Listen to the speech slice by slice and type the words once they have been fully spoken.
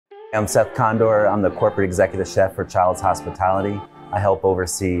I'm Seth Condor. I'm the corporate executive chef for Chiles Hospitality. I help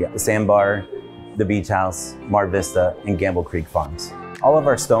oversee the Sandbar, the Beach House, Mar Vista, and Gamble Creek Farms. All of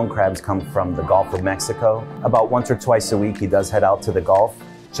our stone crabs come from the Gulf of Mexico. About once or twice a week, he does head out to the Gulf,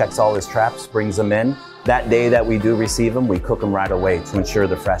 checks all his traps, brings them in. That day that we do receive them, we cook them right away to ensure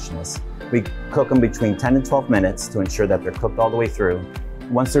the freshness. We cook them between 10 and 12 minutes to ensure that they're cooked all the way through.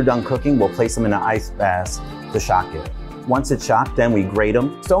 Once they're done cooking, we'll place them in an ice bath to shock it. Once it's shocked, then we grate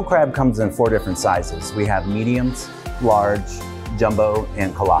them. Stone crab comes in 4 different sizes. We have mediums, large, jumbo,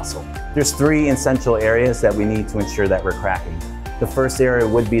 and colossal. There's 3 essential areas that we need to ensure that we're cracking. The first area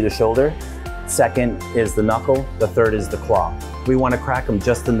would be the shoulder. Second is the knuckle. The third is the claw. We want to crack them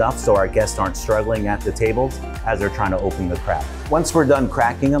just enough so our guests aren't struggling at the tables as they're trying to open the crab. Once we're done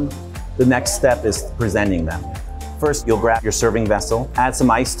cracking them, the next step is presenting them. First, you'll grab your serving vessel, add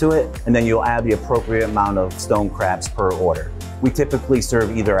some ice to it, and then you'll add the appropriate amount of stone crabs per order. We typically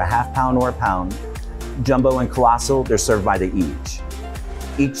serve either a half pound or a pound. Jumbo and colossal, they're served by the each.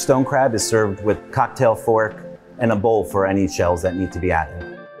 Each stone crab is served with cocktail fork and a bowl for any shells that need to be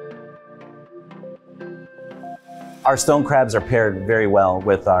added. Our stone crabs are paired very well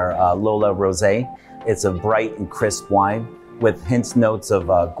with our Lola Rosé. It's a bright and crisp wine with hints notes of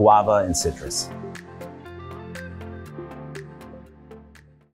guava and citrus.